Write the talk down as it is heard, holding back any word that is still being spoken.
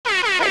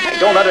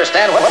don't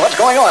understand what's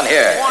going on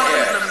here.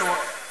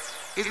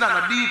 It's not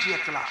a DJ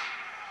class.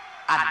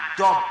 A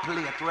dub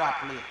plate where I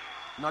play.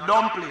 No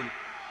dumpling.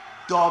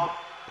 Dub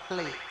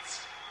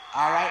plates.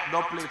 Alright,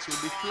 dub plates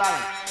will be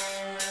flying.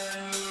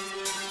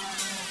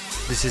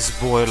 This is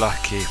Boy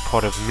Lucky,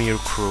 part of Mir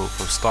Crew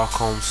from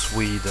Stockholm,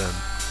 Sweden.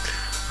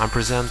 I'm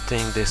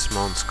presenting this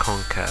month's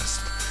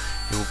Concast.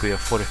 It will be a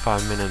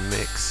 45-minute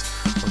mix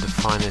of the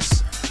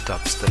finest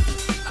dubstep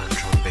and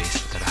drum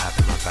bass that I have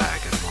in my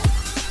bag at the moment.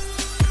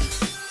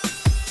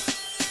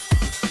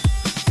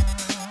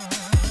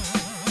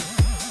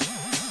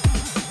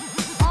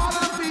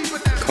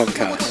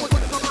 Concast.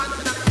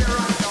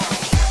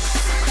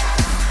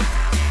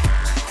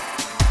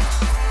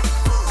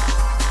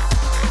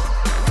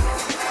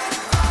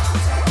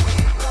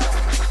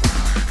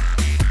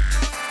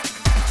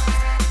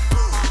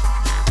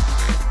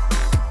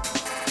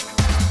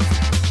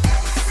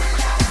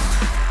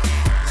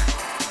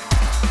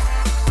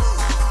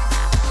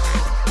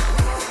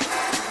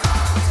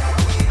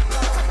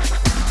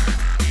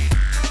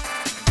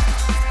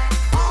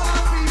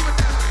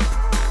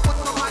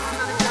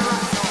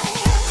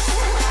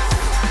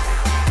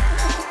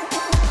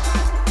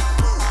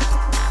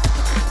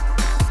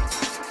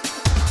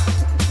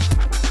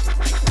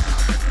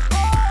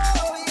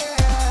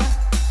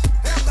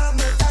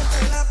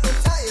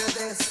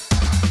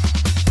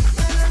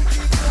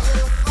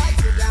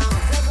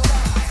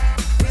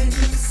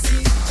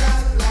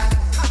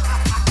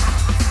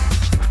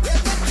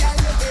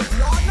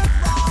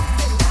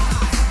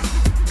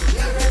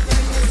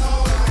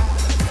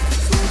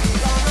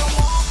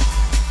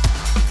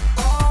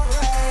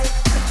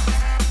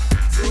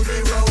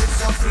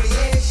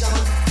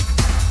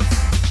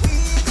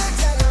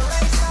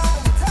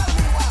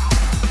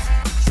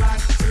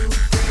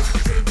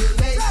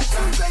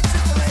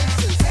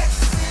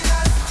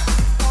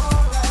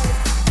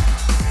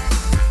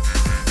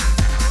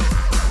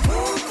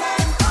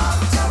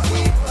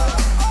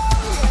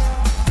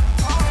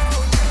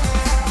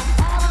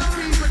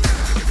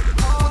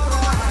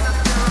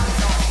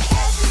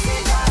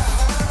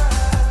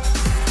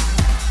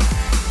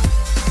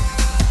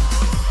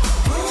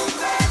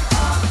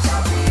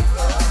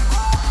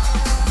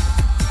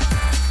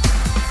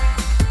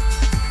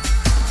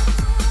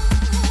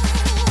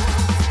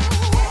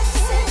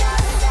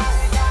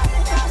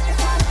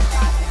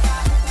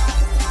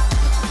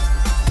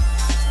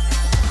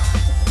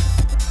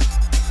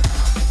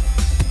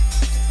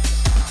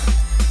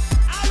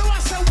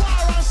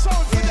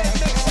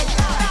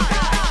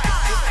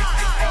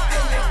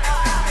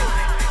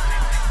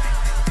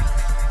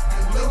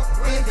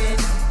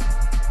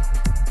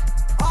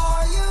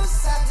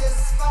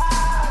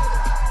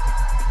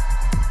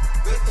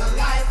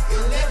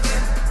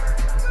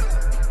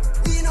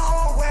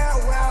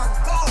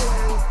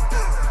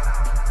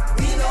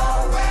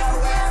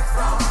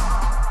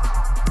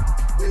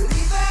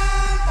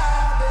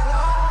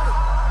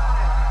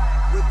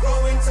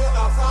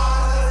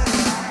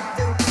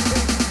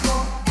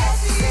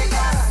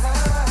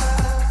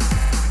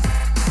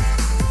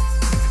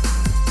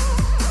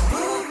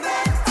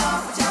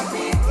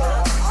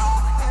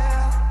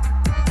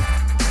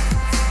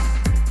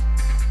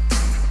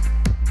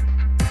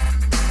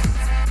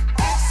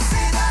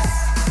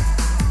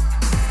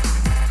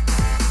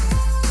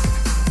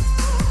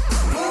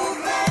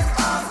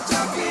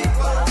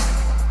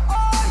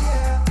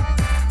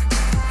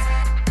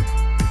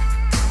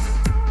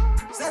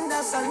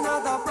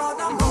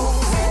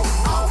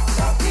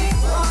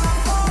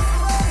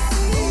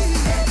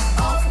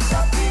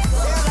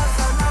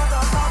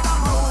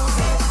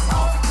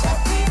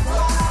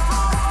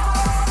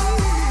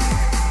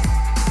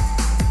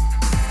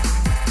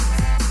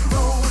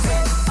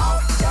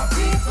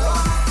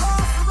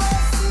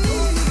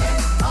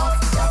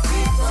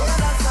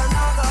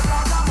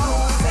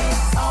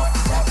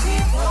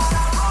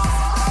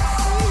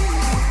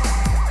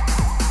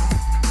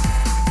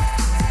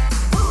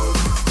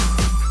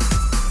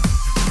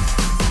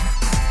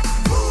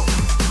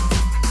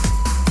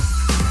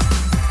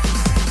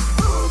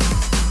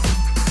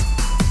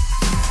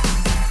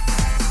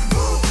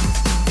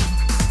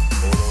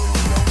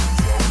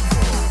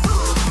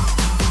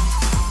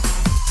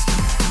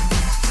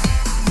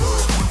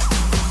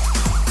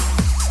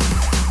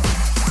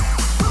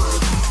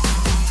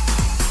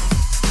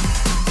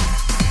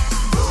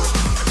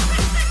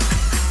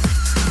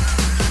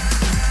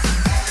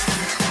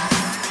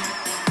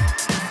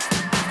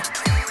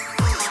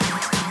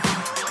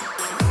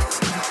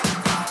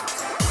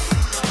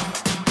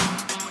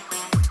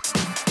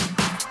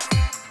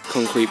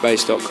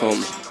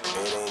 concretebase.com.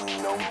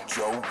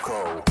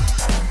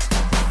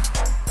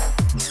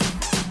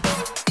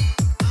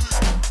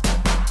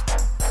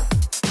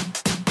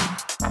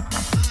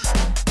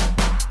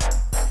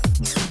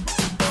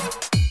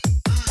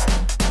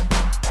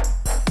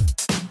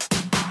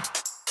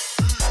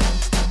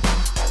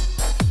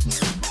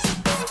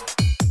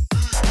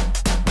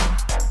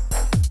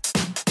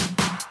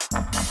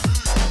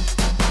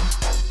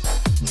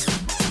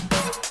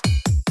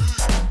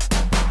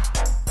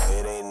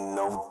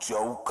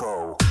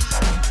 Joko.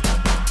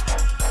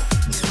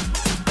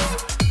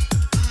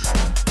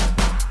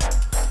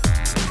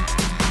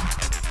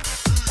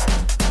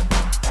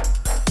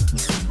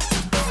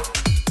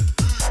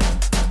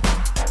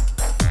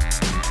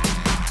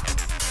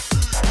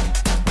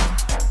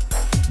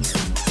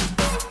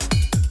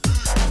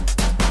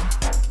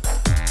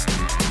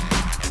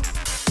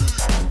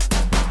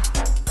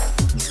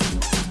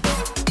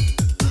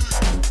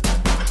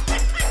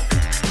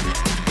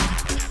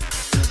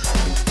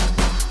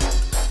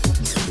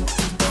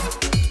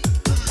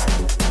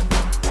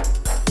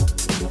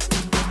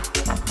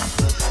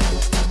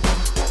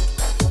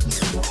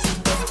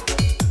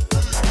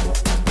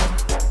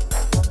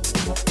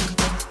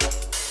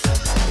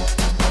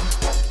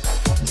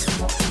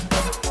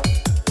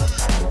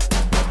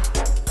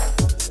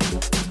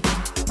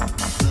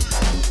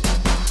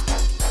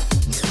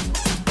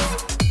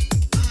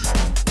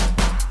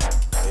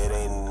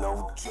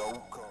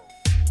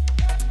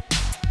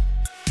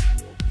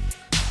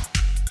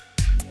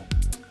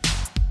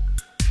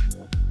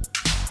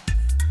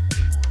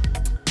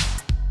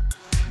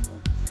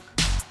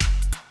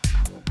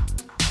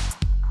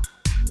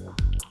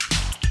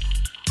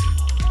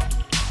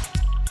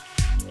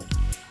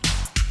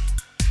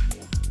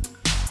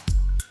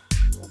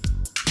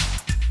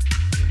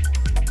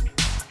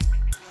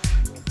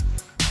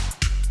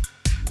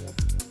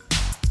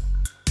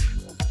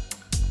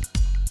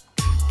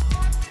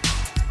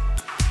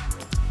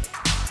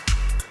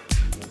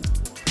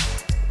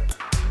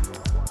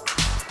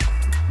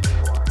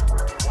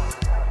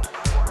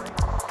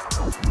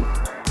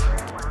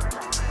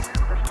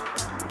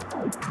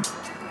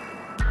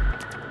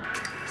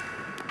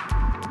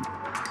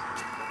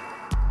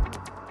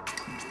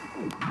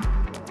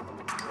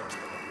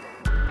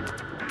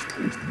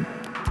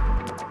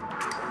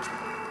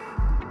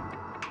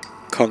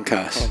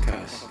 Concast.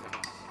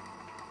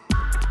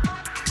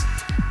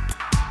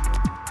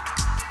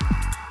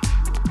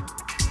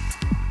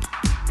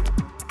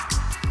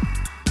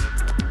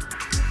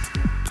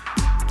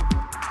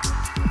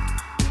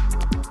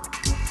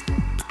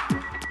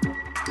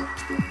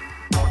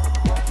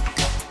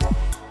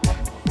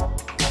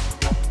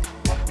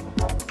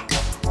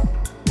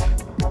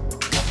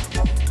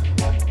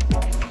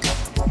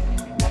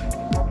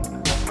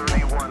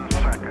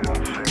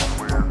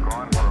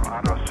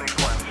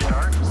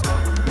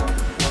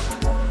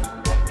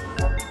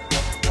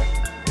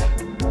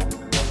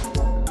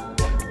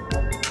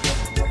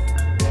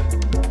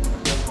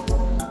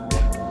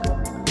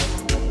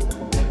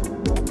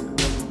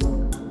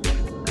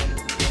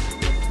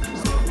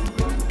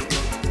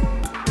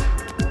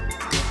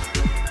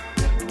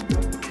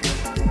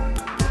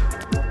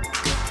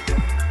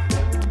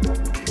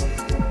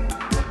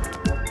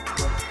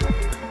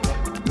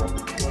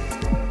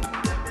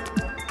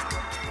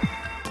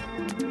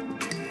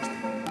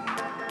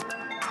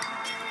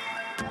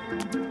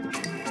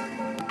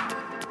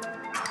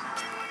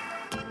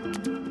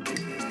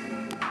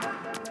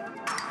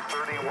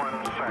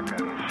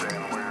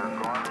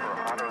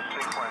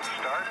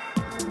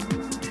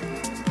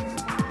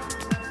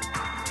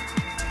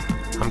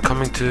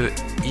 To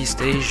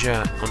East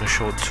Asia on a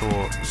short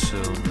tour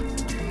soon.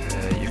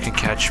 You can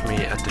catch me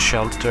at the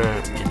Shelter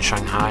in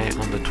Shanghai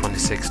on the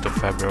 26th of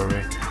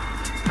February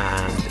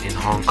and in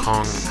Hong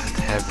Kong at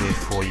Heavy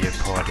 4-year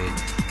party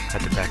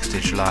at the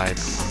Backstage Live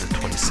on the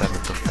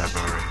 27th of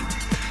February.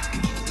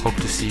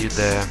 Hope to see you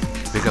there.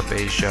 Big up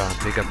Asia,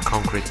 big up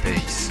Concrete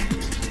Base.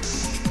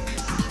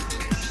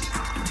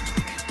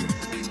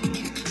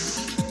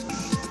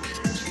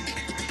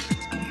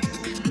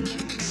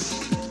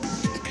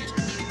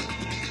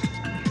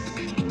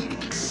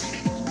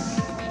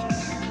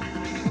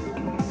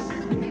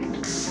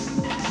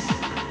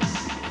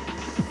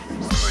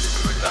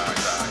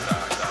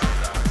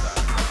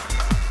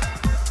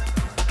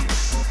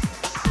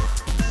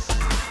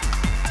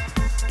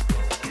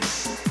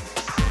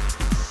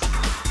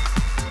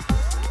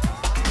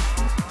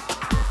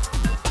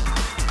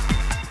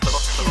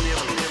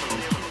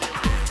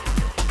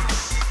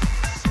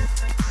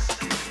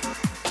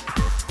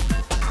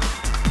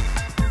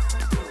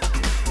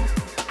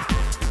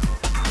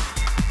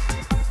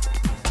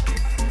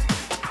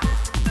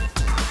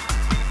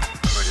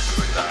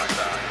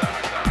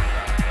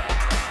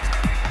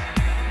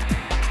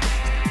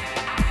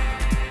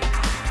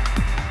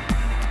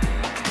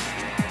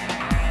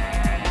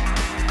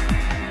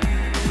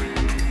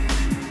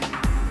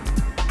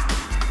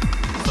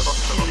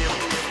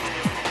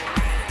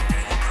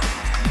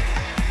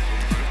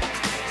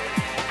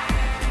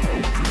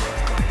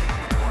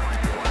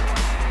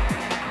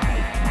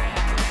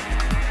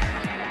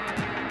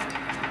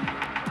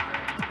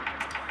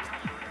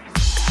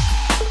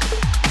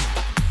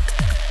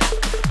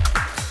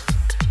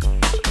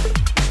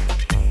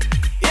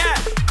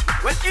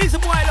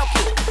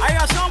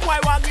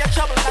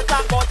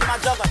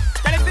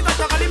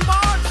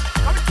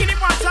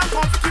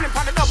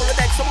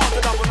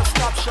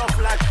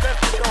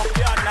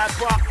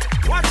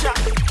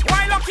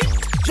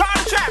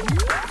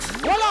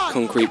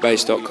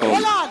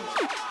 ConcreteBase.com.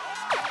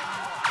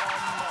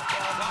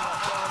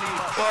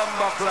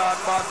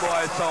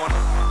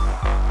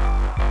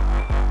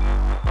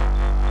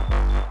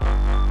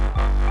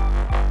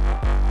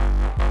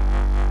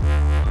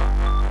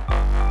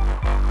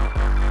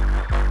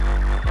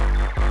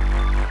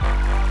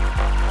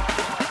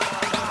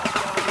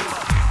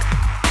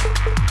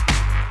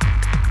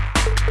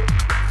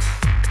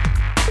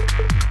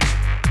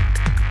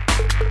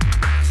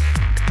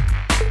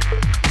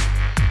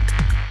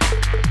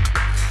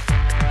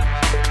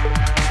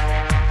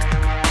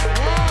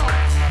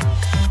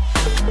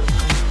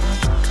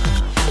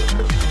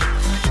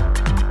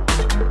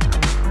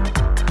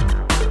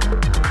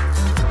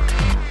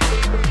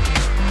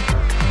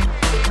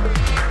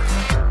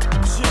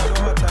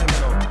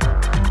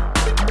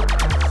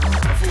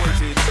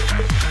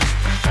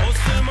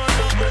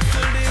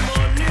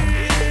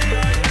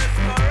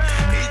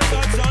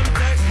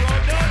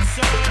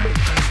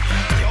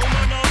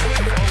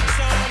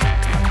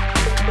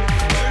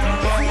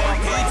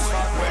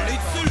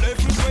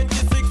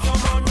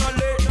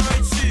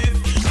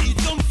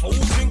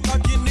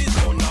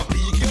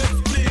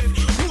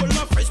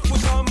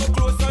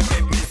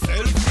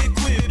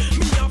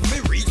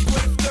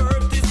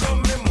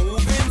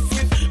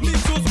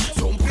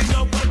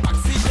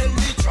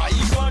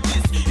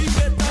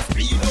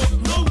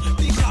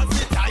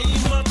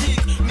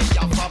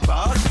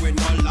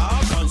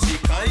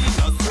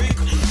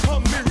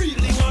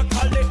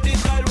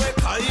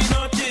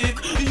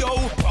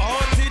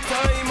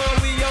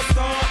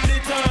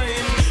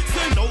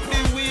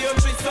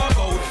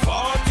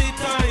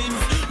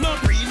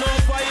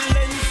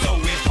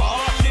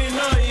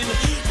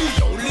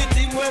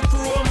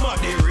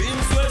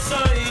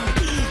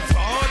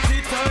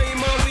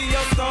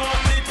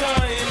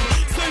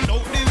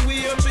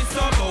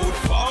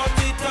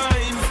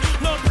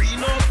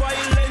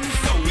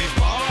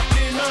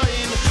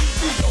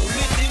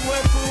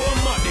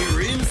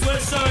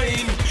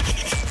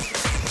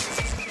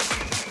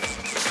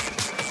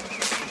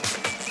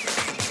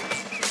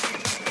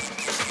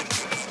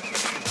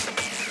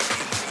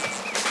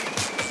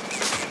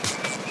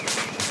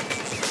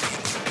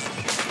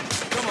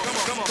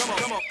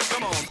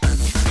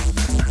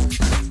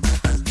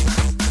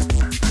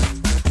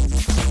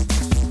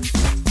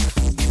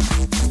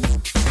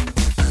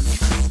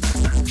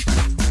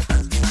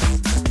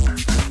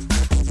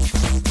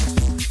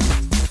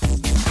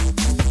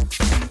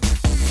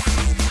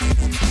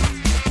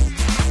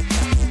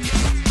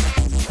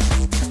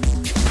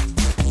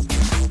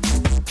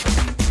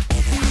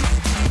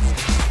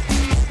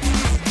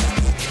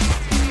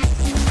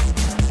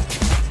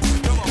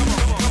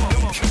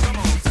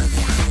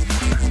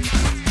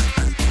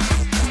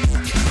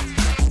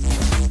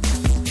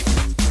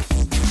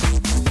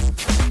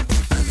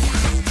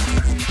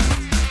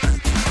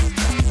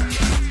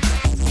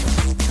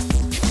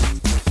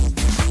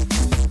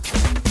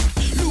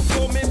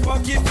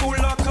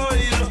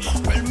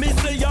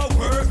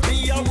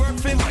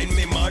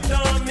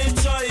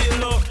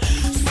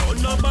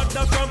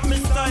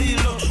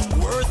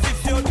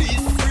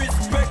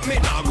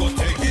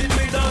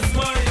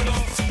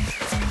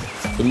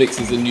 For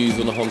mixes and news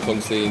on the Hong Kong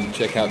scene,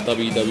 check out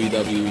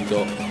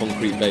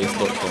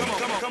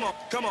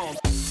www.concretebase.com. Come on.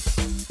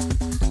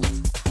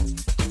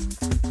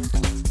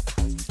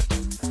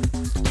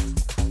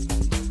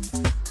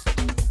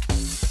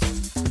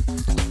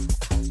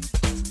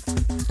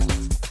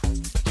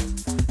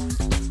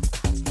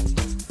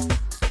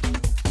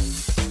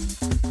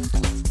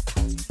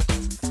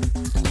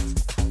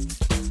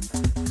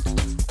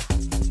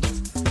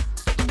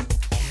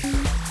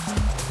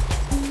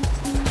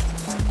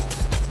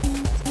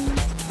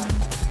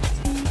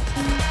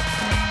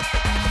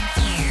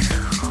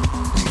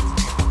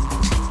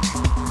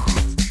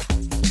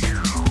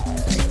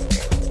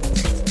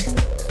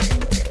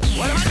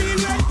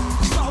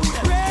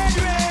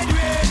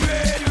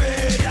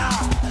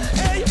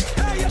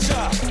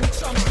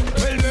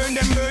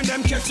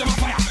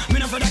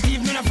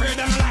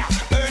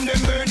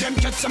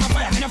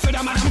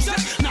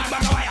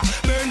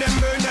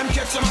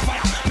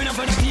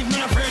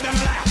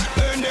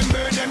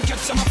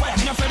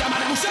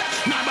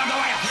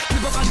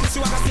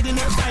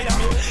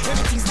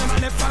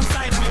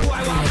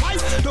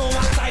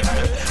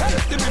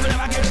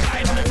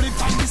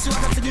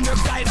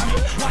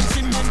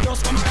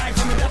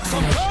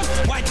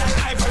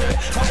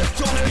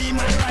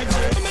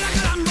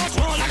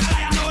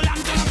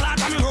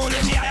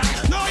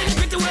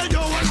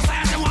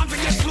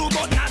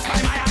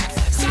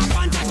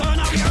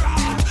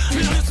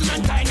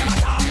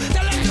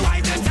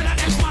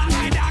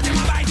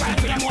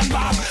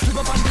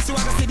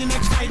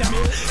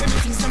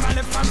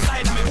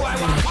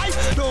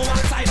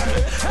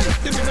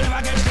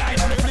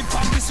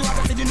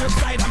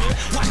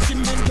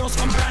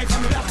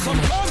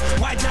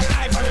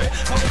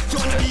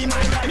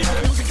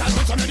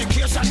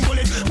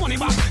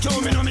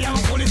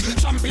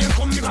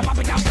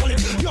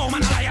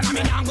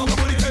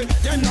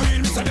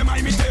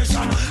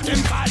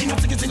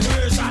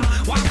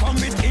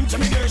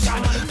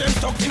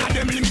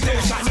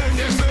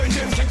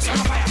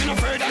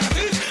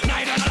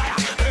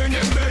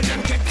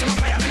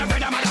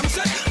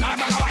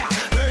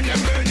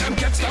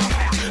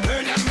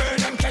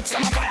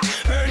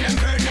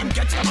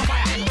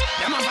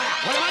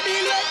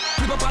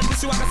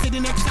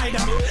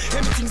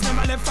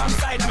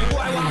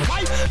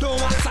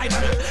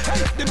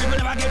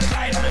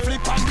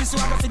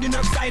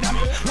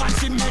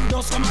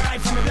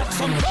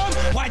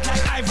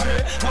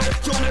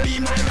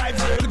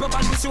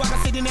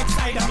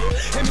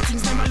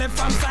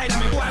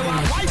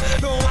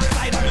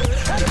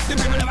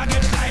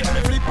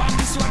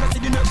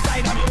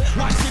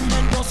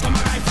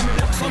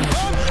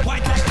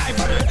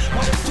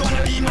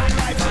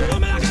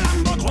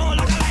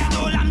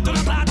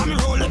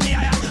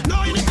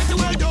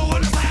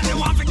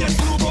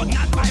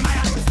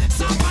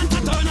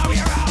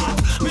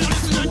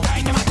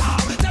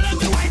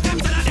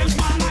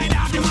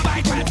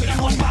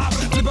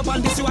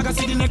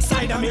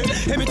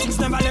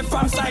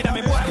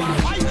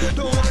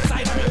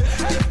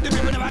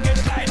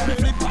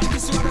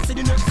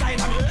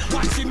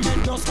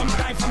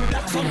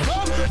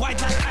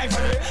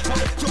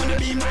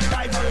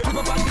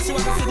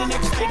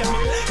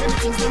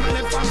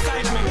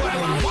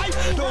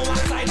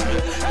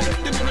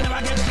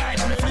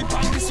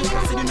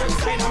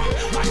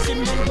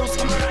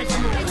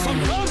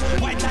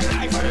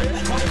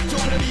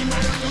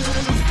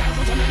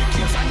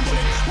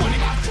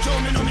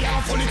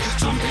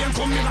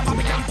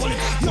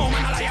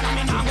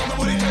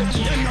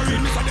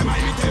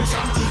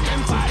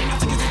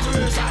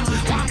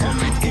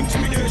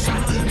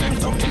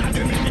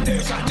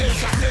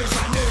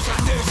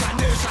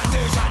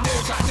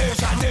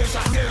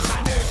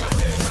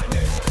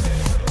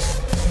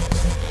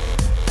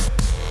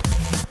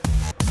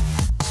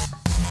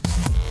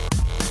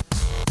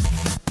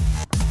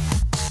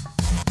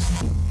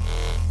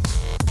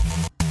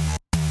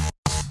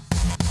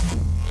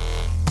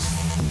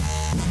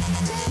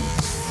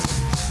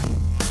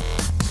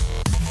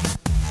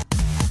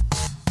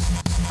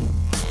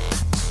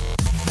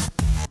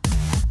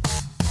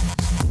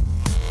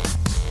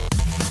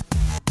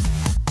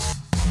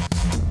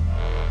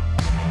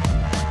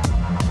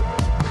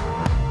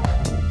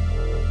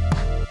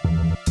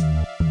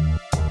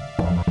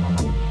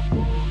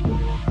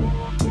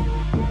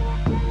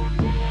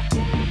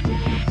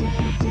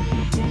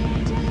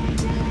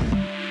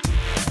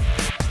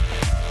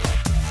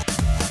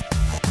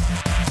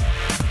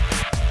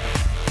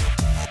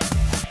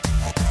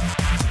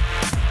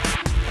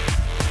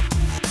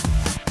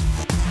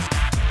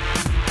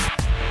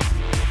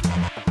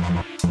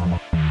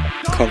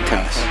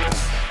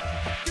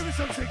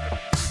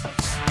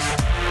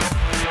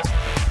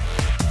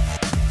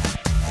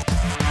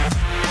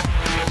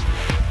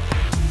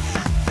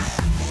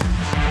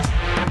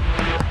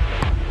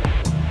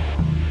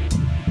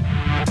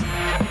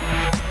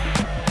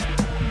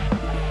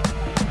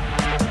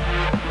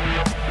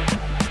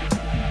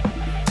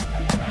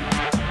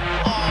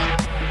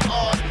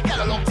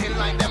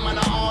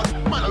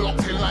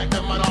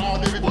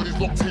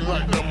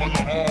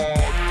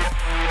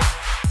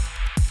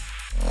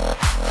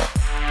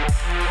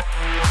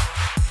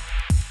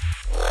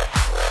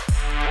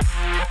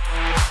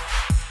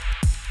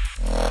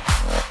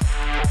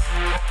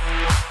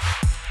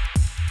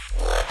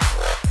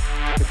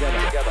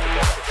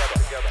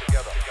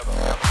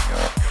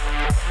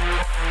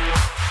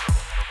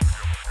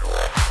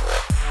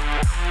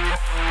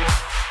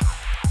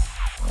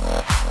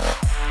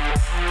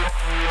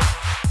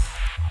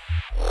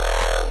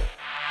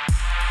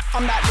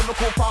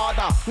 lyrical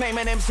father. Name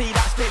an MC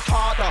that spits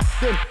harder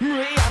than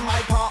me and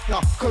my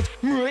partner. Cause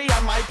me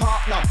and my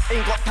partner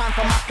ain't got time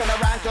for mucking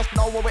around. Just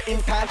know what we're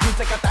in time to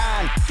take a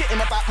down. Get in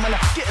the back, man,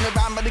 get in the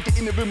van, man, get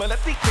in the room, man.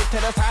 Addicted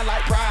to the sound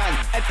like Brian.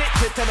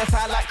 Addicted to the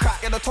sound like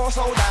crack. And the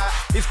torso that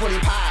is fully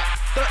packed.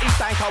 Dirty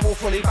stank, I will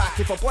fully back.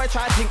 If a boy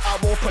try to think, I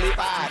will pull it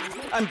back.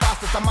 And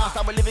bastards, the master,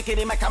 I will live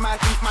it, make a man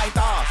eat my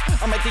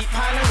dust. I'm a deep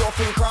pan and you're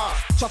thin cross.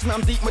 Trust me,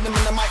 I'm deep with them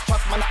in the mic,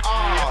 trust man,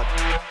 hard.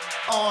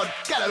 Odd,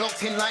 get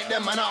locked in like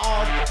them, man,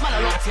 odd. Man,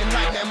 are locked in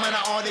like them, man,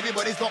 odd.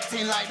 Everybody's locked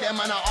in like them,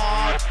 man,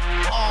 odd.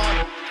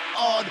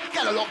 Odd,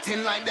 get locked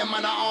in like them,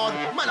 man, odd.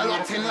 Man, are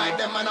locked in like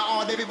them, man,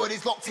 odd.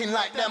 Everybody's locked in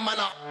like them, man,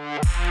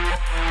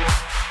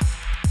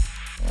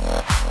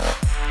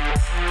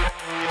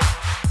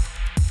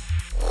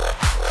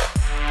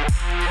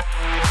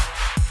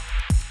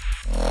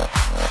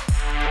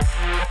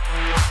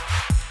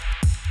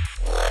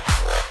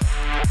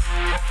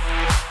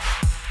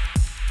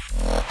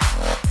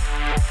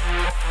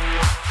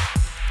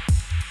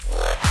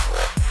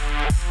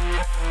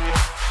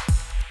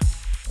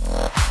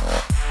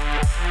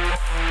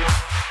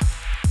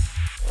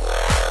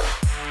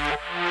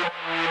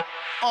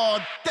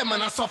 them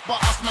man are soft but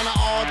us man are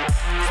hard.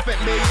 Spent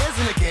me years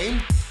in the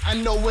game and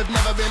know we've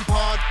never been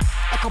part.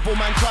 A couple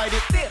man tried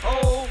it,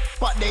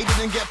 but they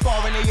didn't get far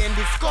and they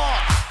ended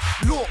scarred.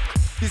 Look,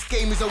 this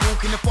game is a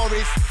walk in the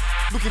forest,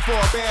 looking for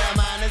a bear,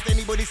 man. Has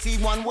anybody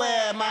seen one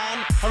where,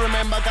 man? I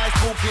remember guys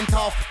talking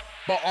tough,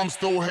 but I'm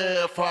still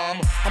here,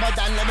 fam. I'm a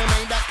Dan, let me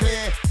make that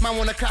clear. Man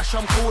wanna clash,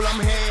 I'm cool, I'm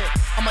here.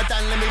 I'm a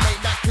Dan, let me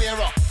make that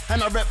clearer.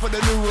 And I rep for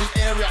the new room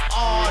area,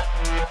 odd.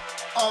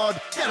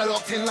 Get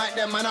locked in like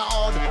them, man,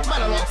 odd.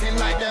 Man, are locked in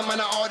like them, man,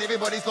 odd.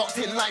 Everybody's locked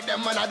in like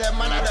them, man, them,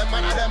 man, them,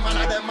 man, them,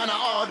 man, them, man,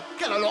 odd.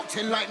 Get locked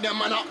in like them,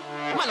 man, are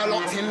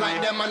locked in like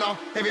them, man,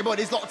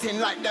 everybody's locked in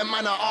like them,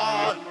 man,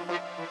 odd.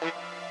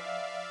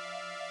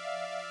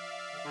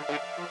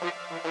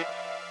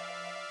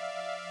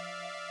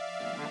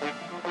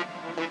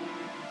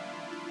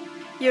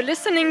 You're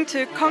listening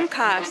to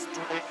Concast,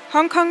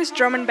 Hong Kong's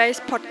drum and bass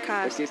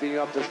podcast. We're keeping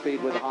you up to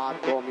speed with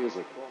hardcore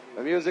music.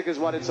 The music is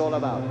what it's all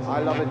about.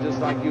 I love it just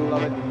like you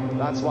love it.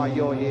 That's why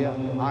you're here.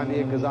 I'm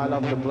here because I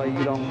love to play.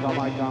 You don't come,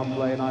 I can't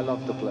play, and I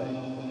love to play.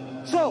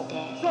 So,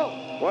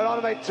 we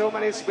don't make too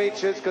many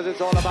speeches because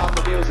it's all about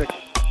the music.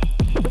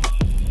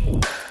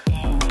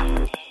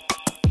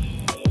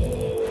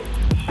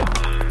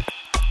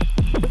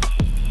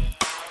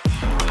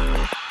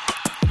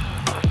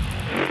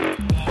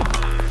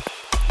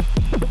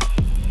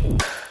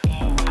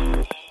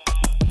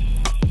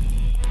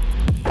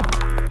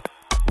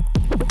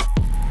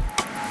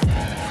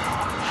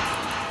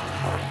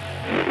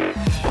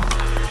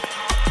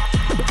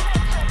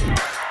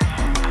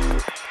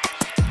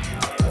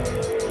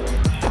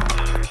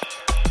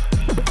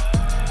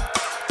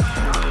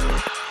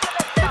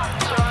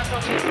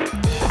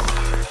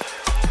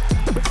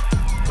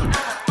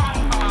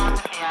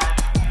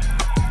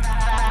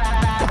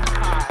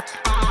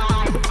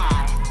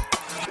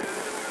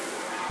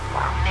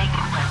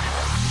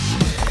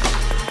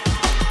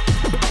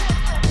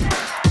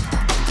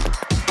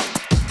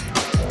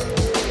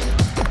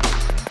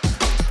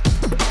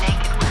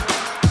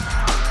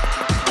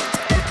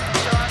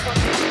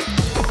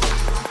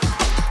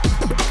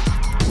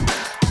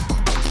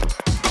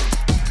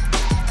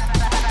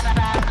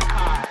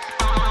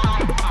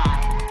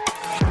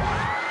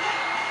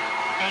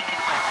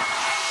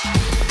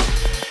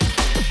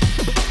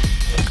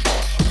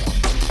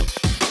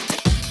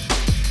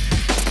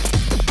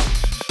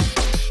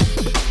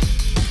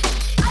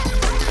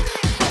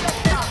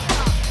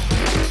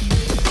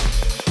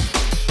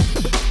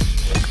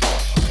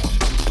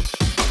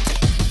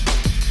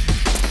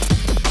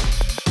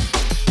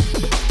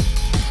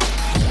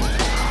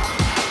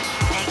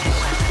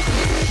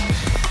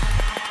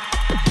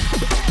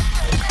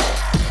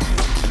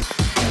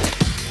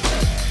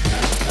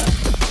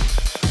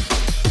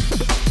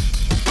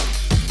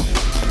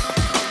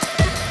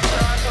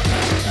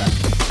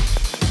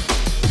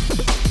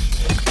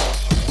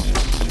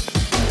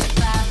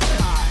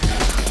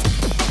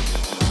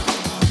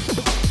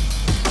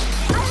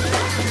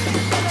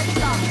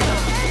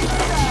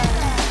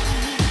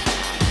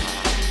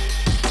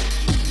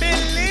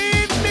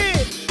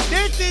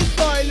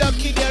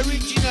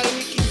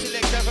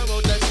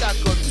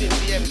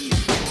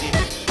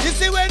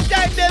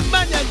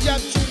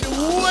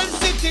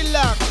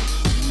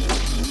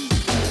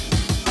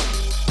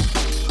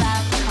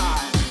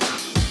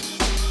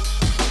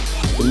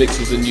 For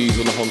mixes and news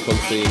on the Hong Kong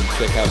scene,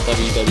 check out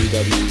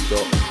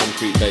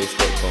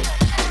www.concretebase.com.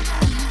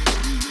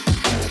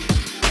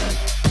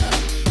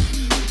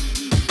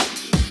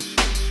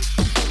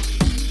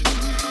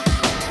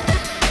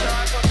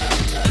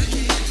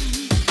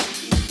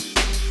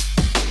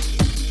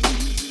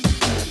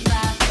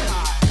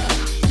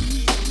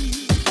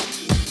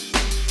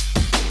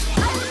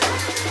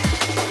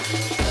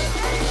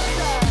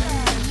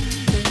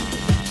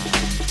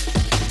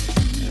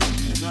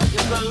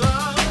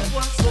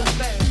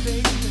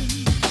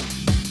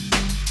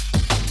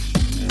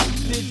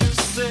 Did you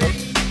say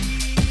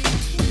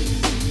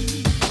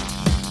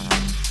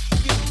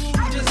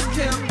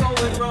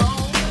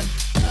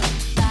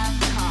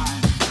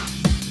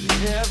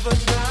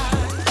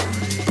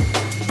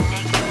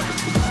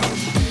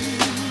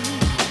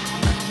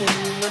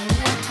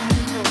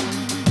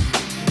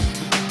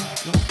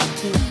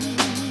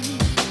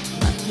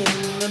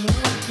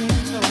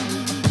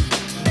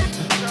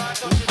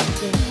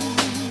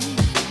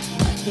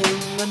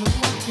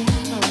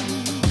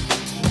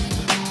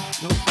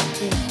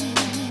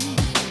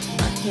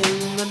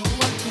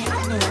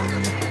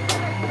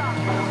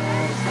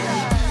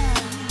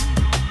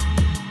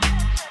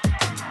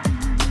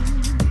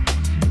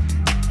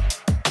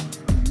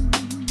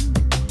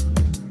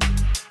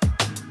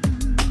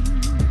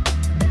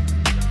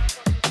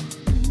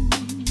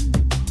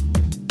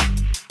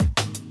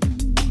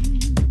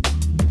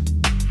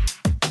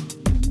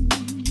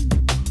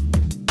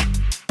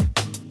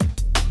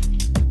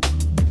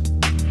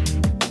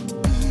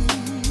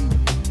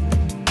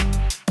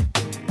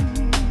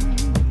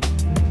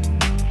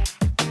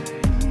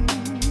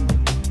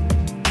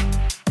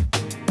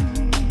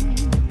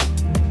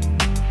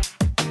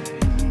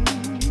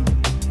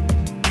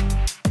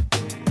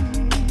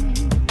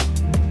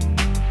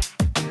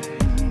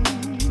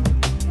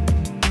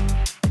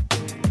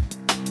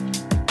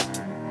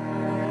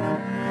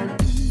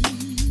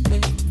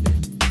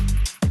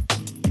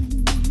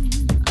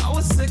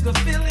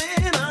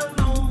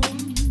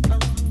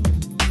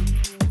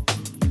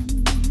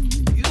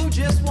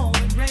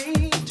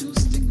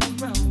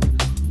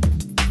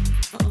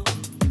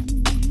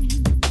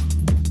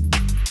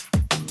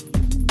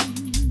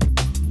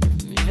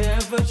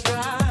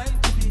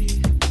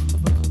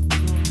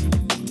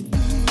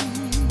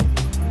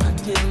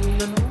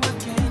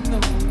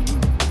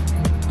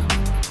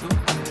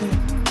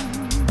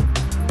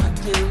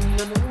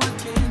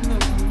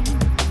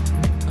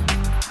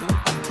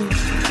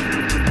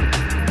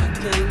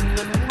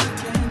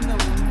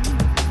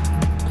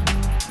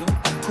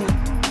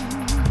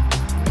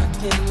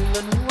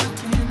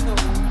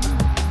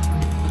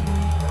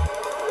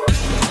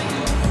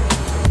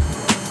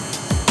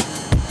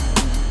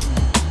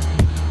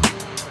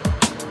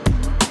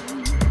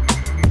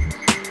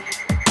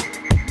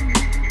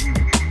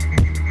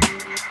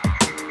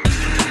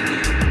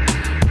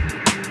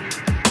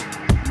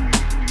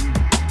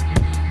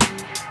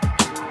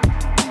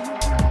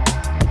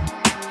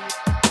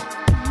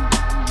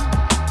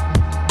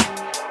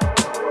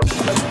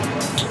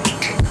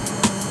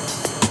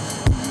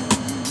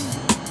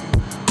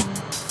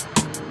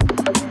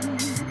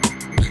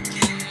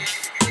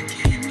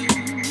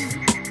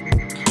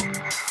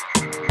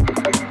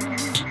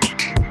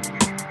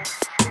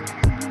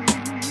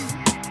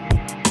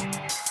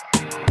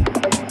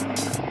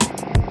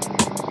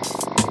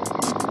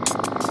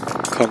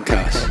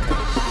Concast.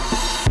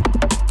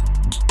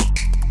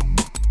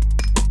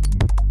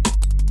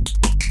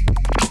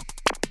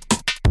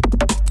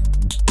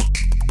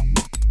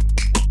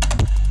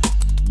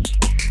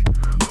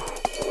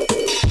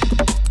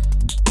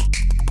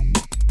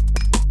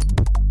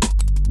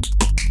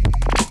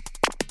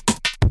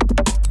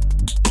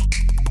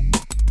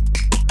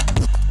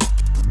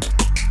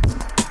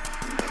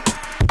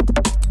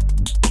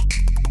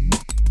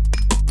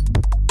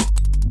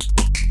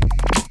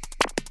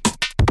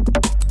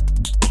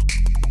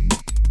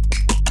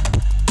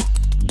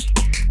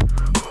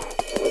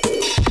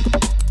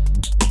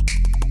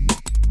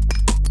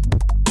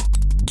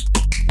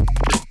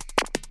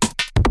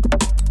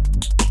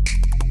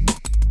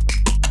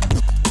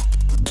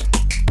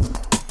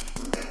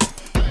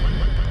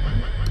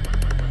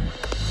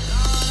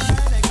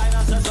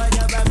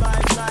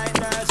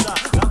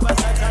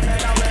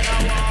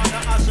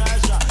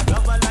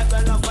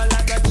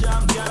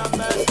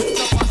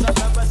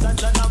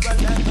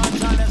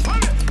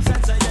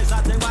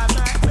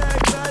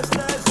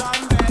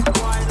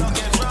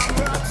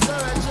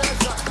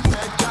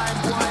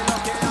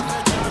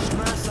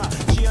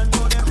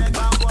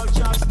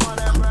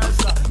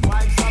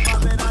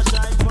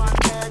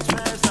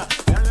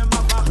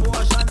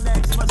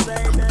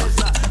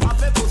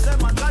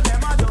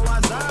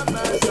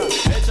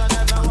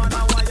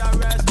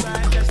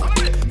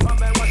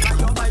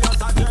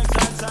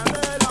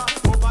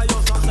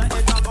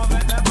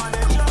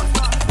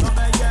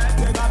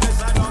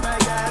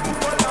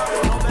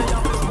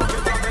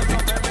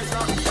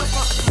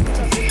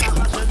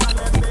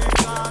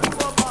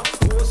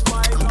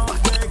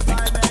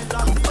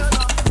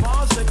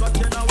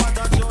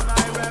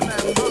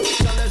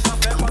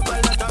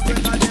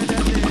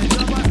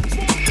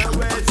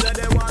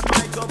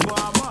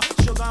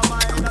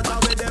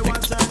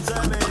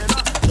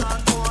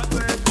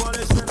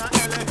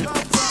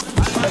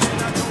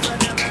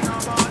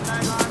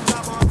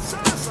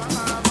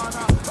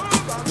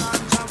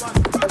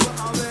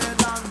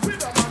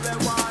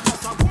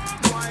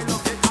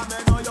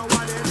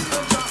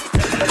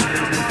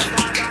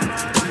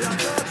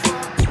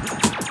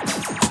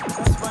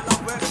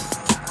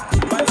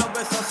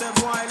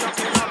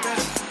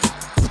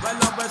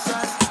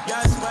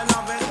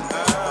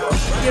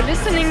 You're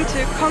listening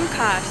to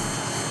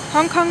Concast,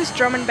 Hong Kong's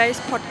drum and bass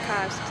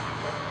podcast.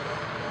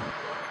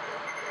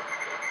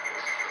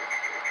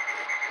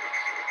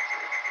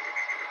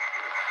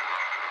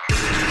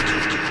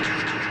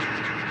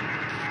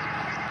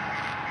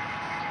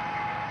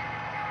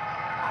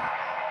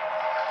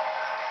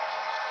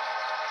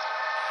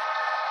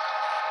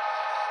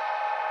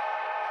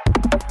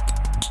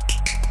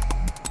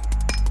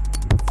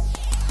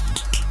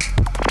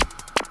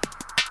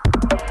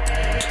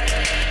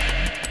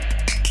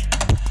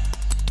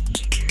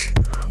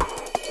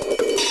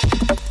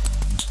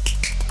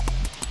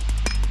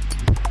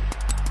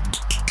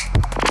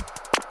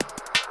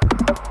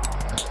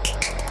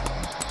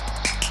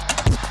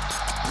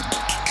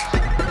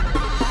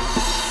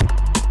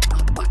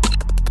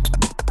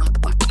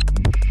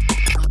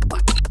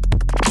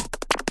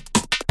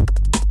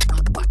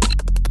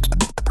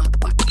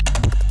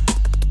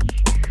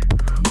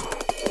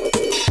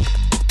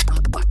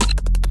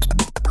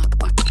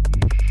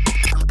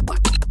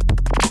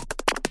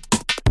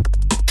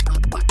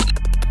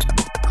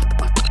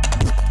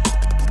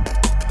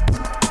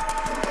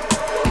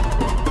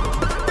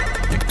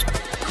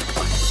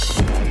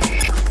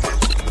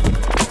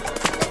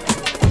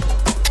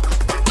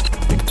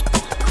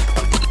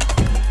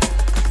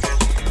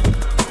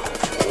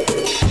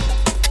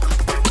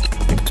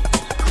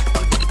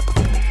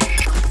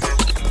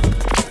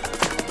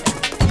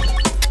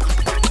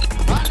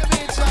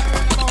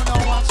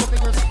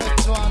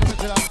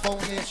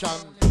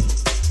 nation.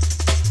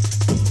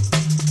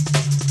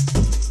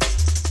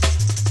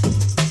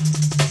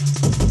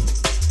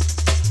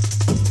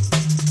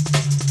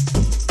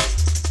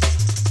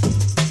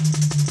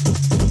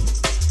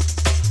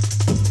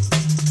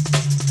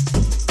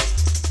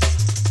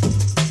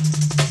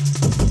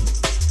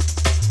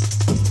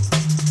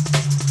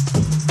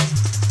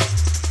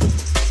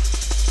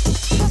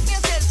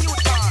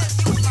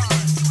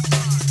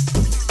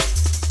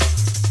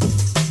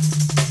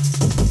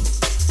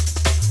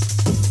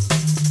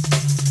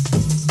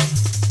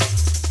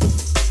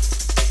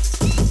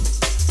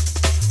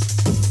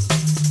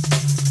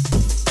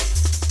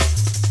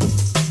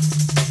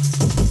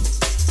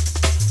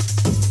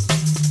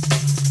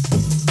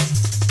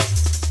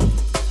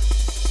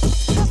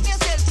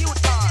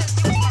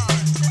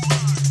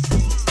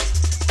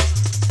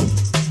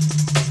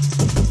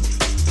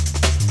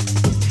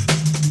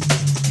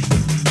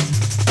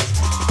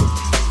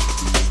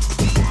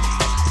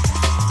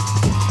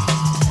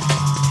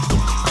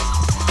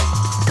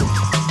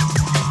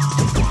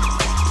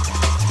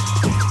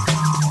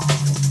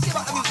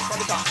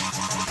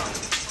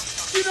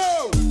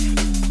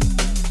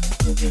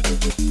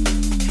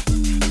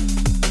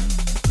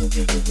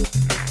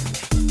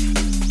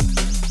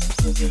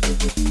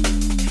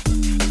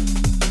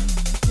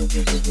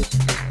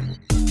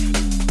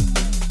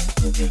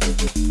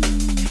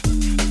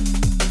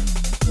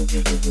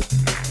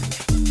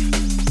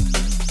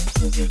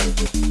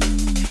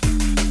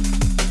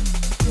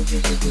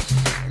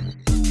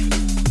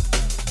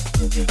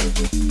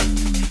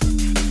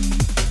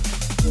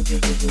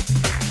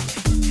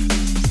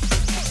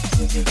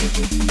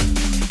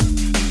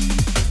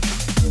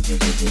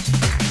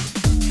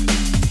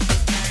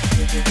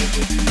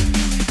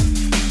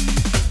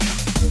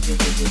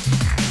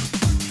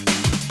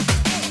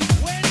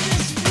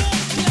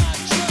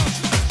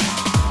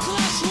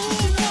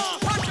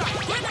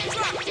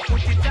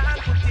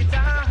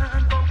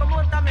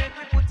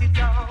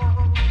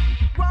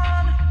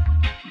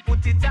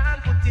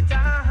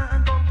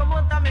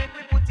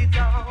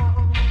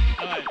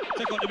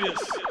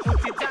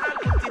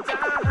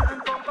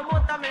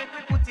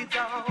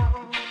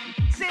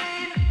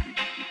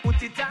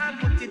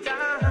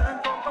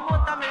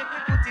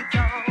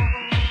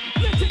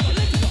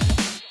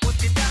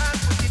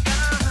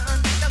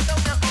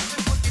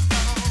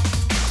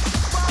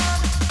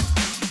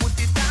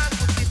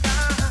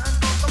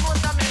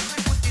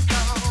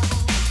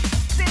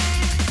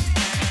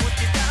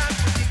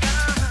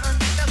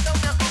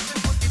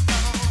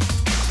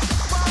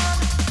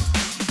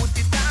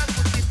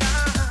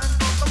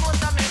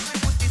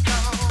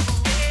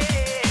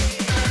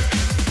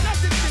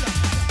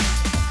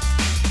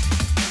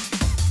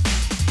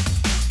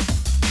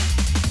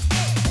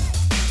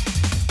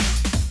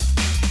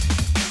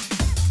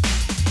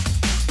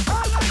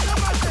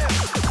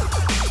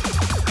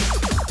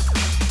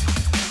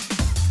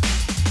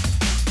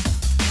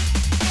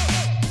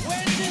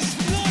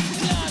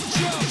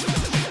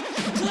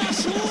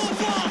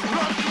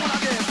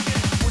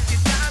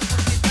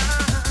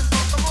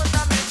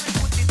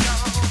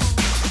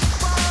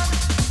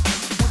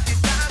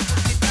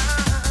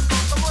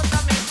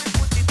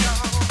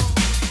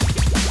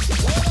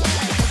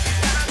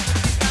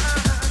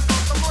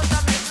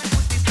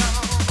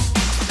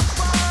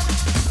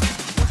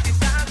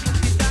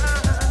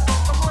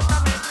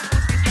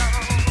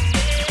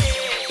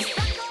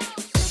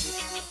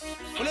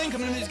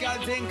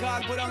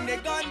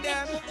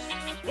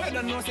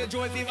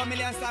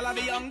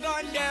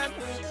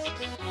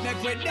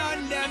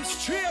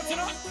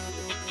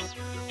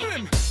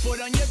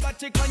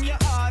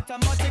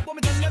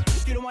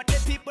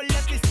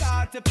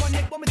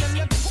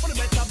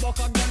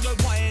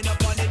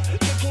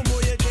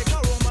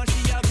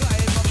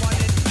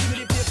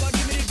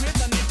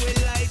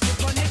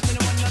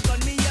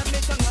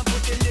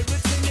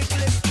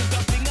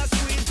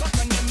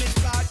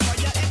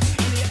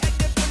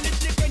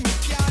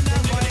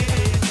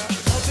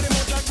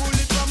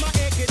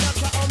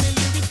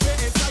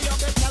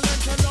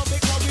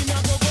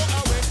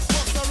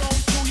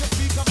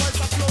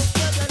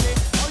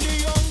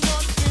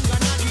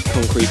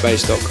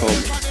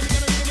 concretebase.com.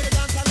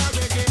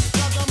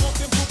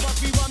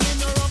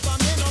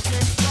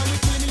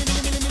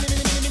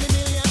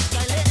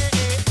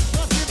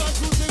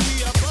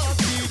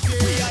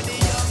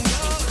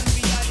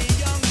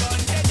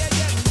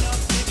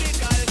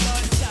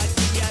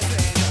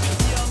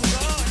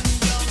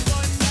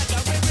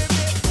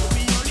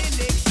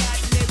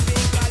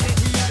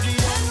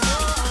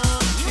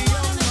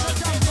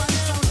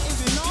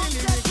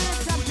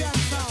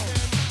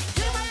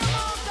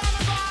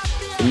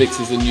 For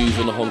mixes and news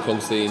on the Hong Kong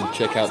scene,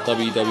 check out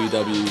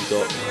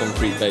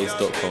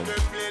www.concretebase.com.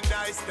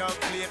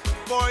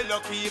 Boy,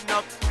 lucky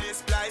enough,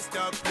 this splice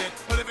the plate.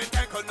 Well, if it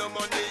take on no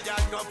money,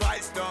 and no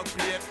vice the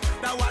plate.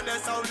 That one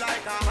that sound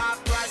like a half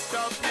price the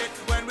plate.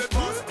 When we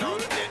bust down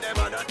plate, them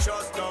other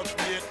trust the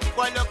plate.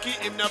 Boy, lucky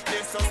him the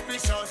plate,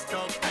 suspicious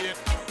the plate.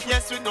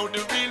 Yes, we know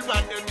the real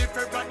one, the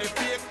different from the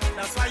fake.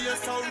 That's why your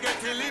sound get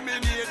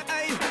eliminated.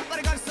 Hey, but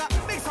I got some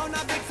big sound,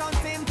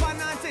 team,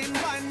 fanatic.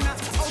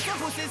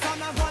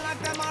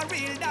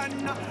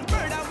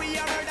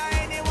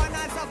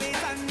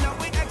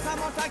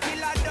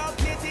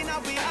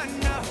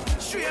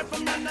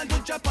 and to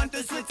Japan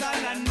to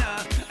Switzerland.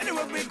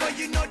 Anywhere we go,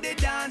 you know they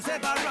dance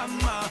ever rum.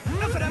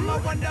 Now for them, I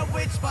wonder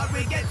which part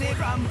we get it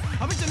from.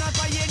 Original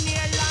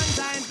pioneer, long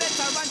time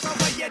veteran. So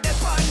where you the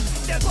fun,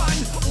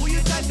 who you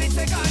try to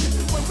take on?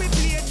 When we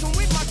play it,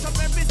 we match up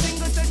every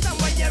single session.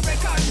 Where you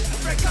reckon,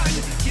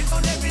 kill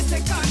on every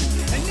second.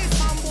 And this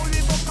man boy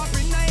we book up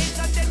in night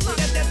and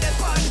then the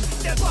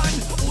fun,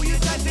 who you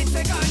try to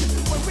take on?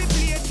 When we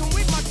play it,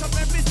 we match up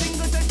every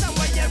single session.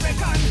 Where you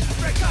reckon,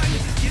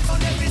 kill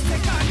on every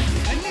second.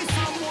 And this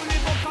man boy we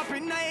book up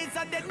in night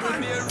and then we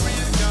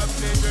real dub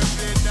plate, we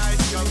play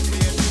nice dub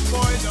plate.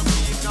 Boy, no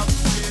keep up,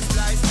 play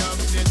slice dub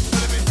plate.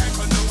 Let me take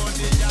on the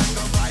money and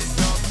no vice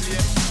dub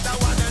plate. That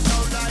one that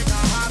sound like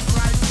a half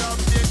price dub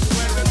plate.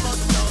 When we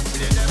bust dub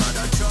plate, them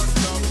other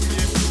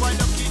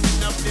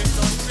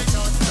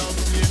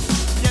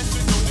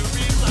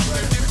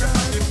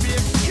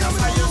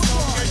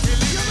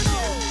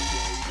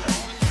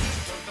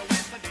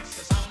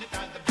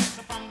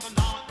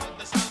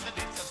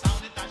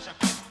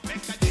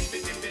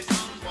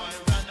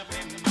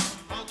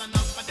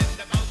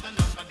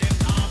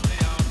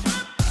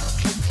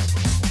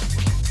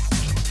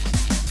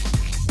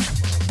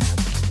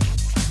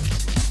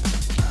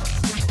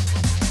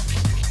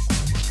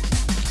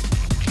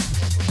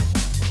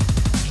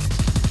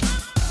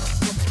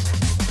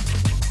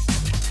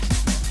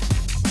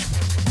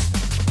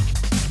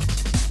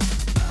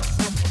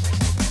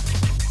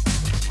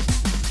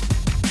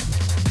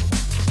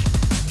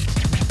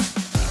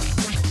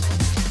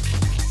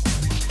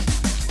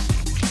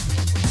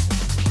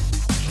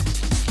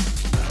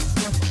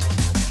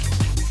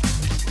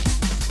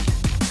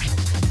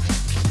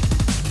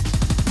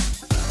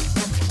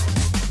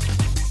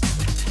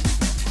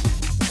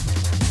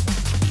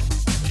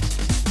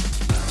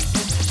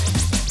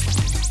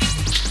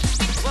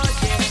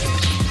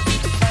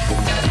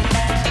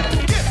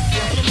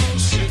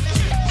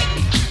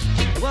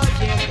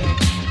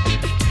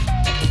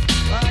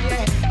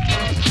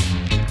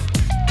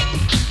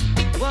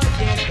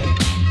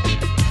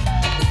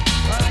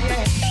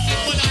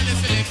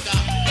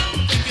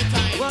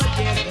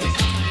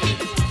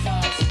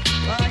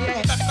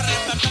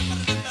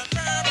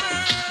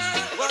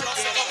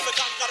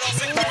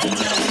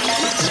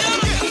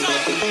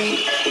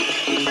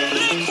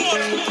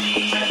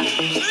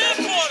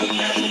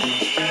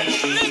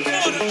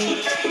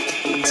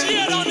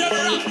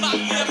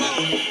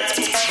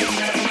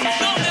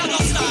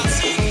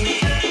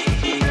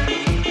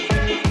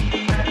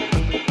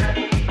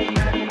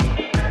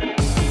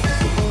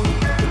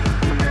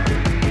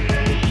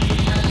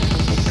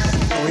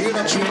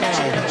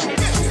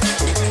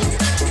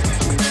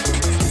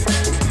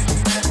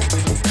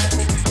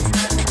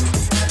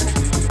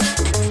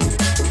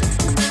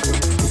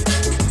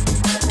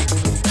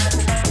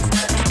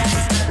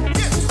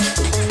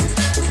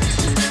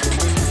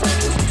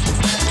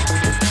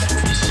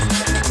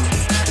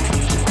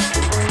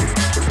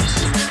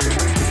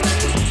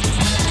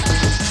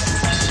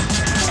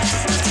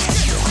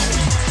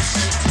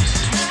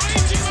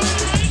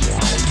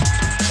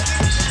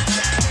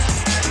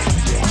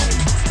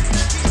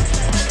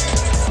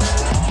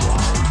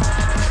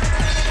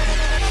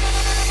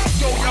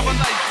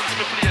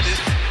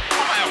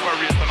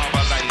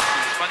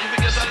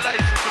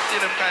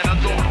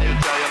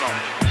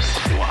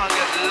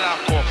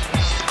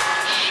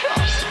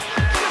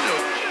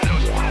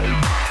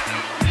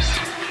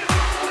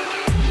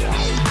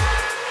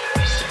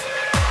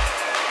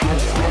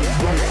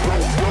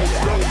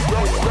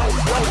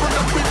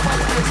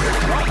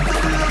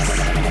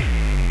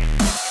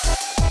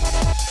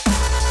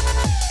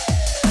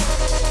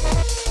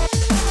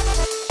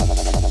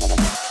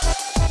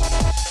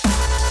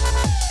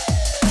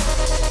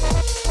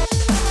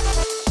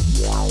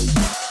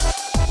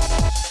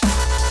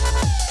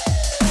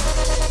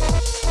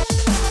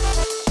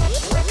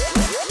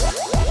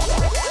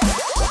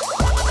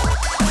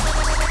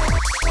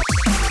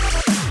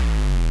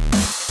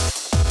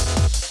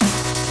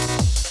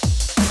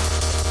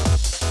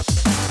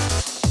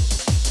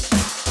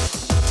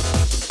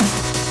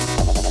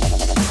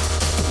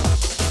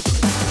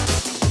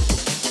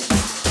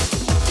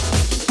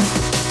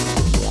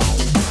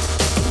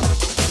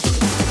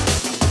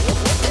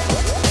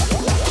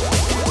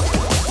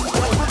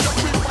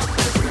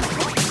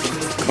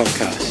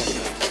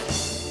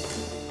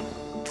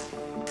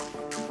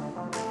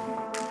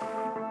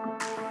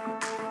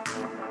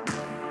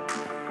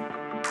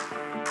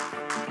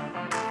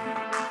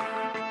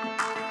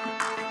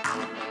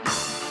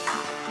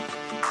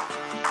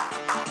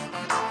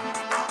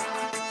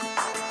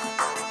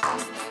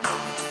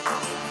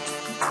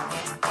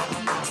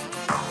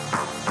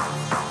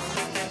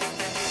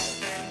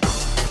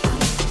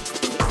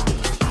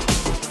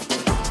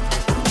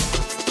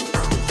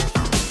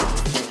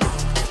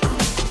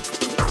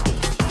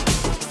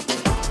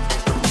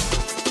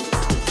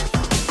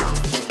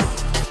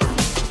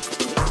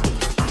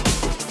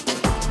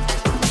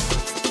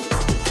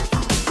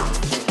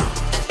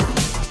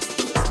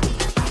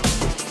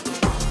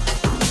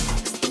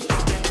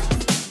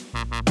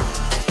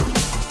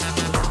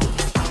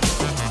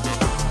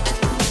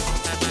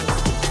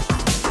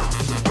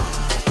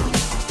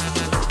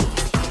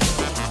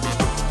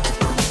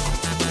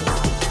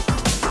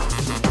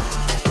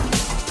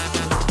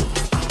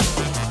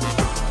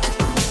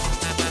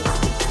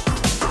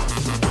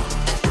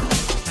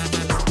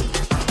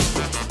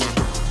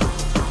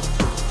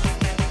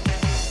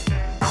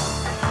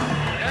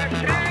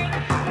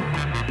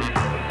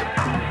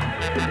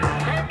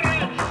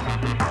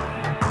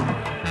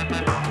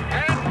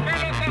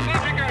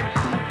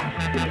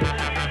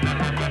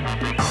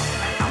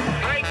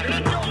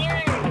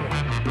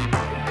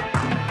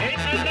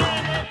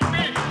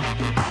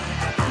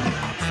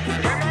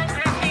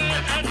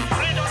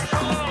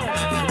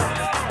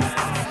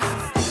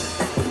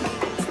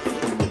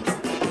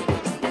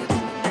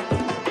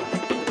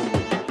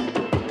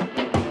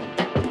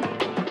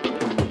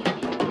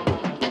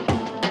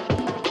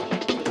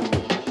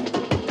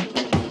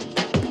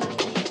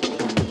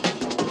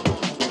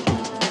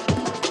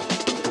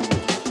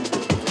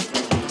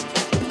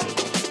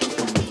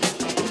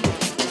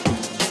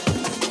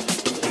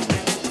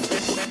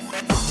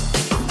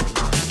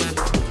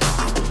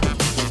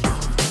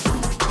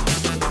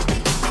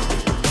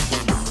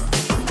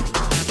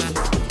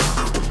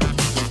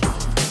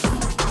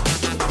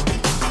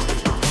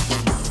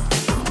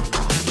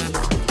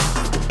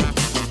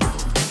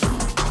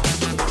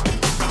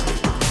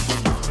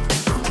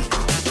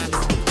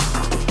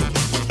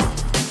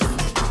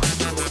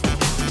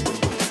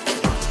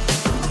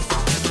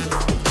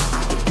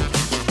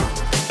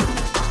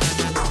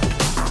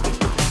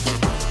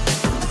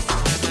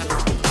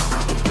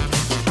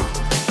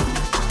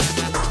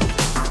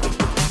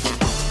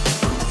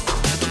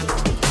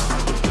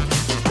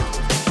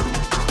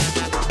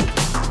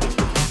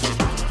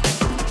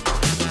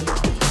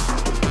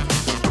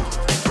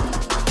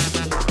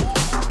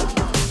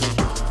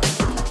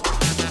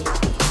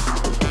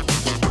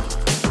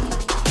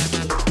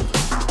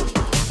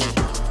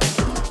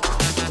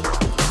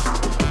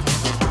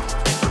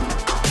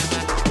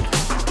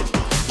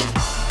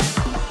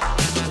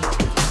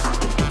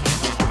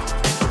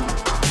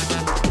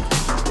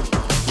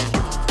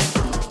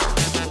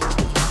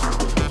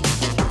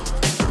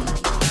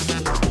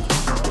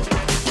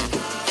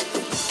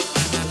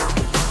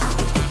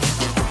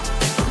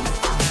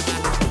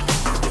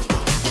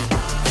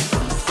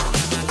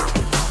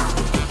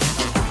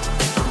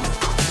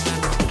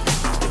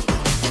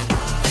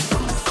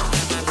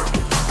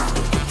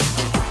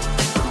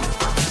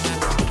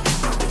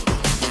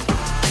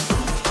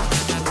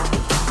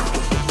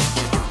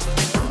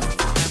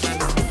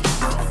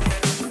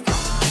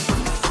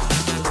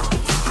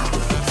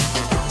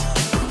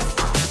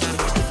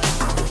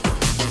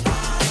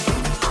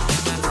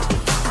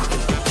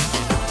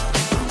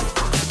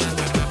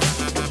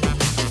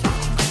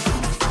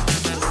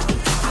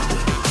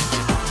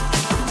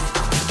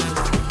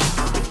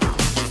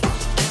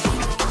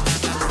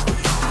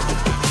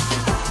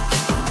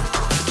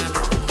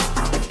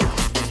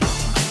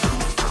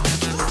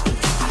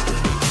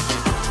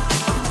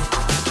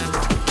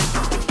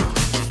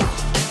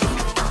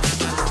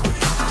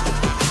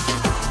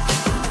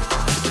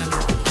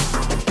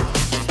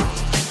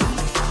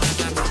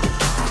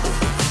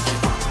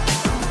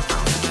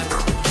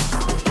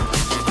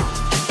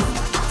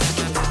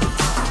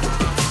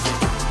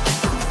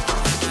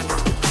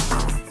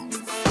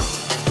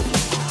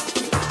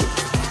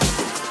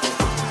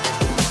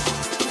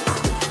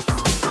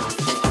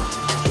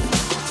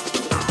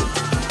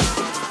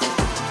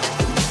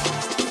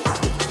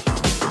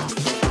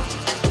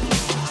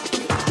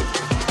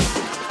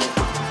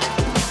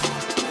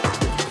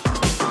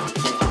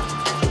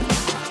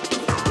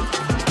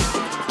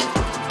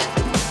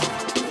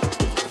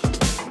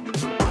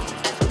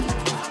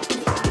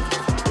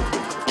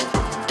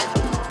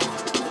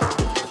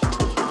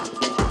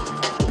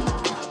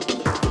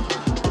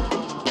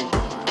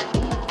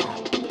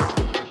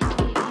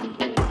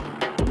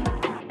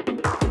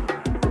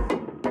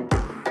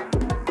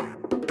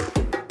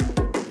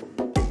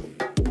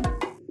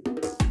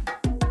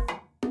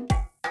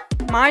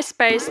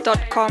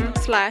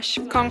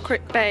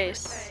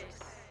myspace.com/concretebass.